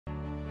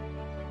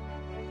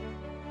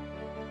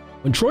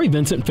When Troy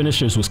Vincent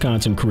finished his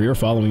Wisconsin career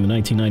following the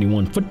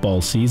 1991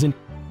 football season,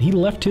 he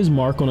left his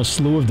mark on a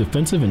slew of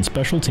defensive and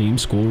special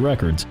teams school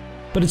records.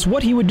 But it's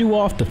what he would do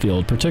off the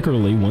field,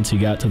 particularly once he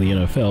got to the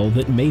NFL,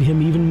 that made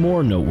him even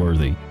more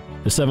noteworthy.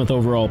 The 7th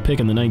overall pick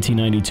in the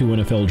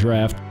 1992 NFL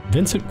Draft,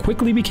 Vincent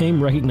quickly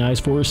became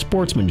recognized for his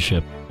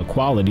sportsmanship, a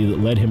quality that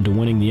led him to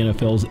winning the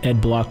NFL's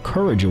Ed Block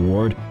Courage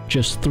Award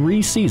just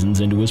 3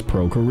 seasons into his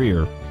pro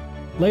career.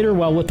 Later,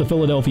 while with the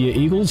Philadelphia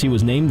Eagles, he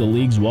was named the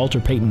league's Walter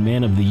Payton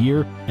Man of the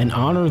Year, an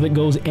honor that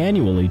goes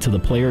annually to the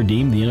player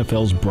deemed the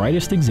NFL's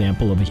brightest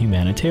example of a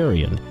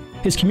humanitarian.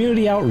 His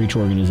community outreach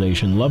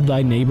organization, Love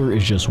Thy Neighbor,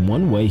 is just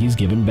one way he's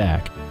given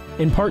back.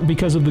 In part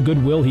because of the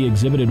goodwill he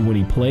exhibited when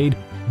he played,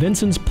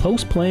 Vincent's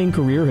post-playing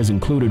career has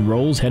included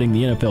roles heading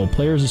the NFL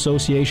Players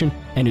Association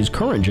and his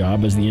current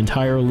job as the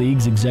entire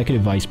league's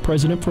Executive Vice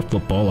President for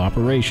Football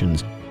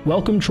Operations.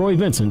 Welcome Troy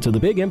Vincent to the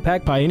Big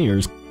Impact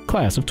Pioneers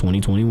Class of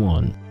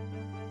 2021.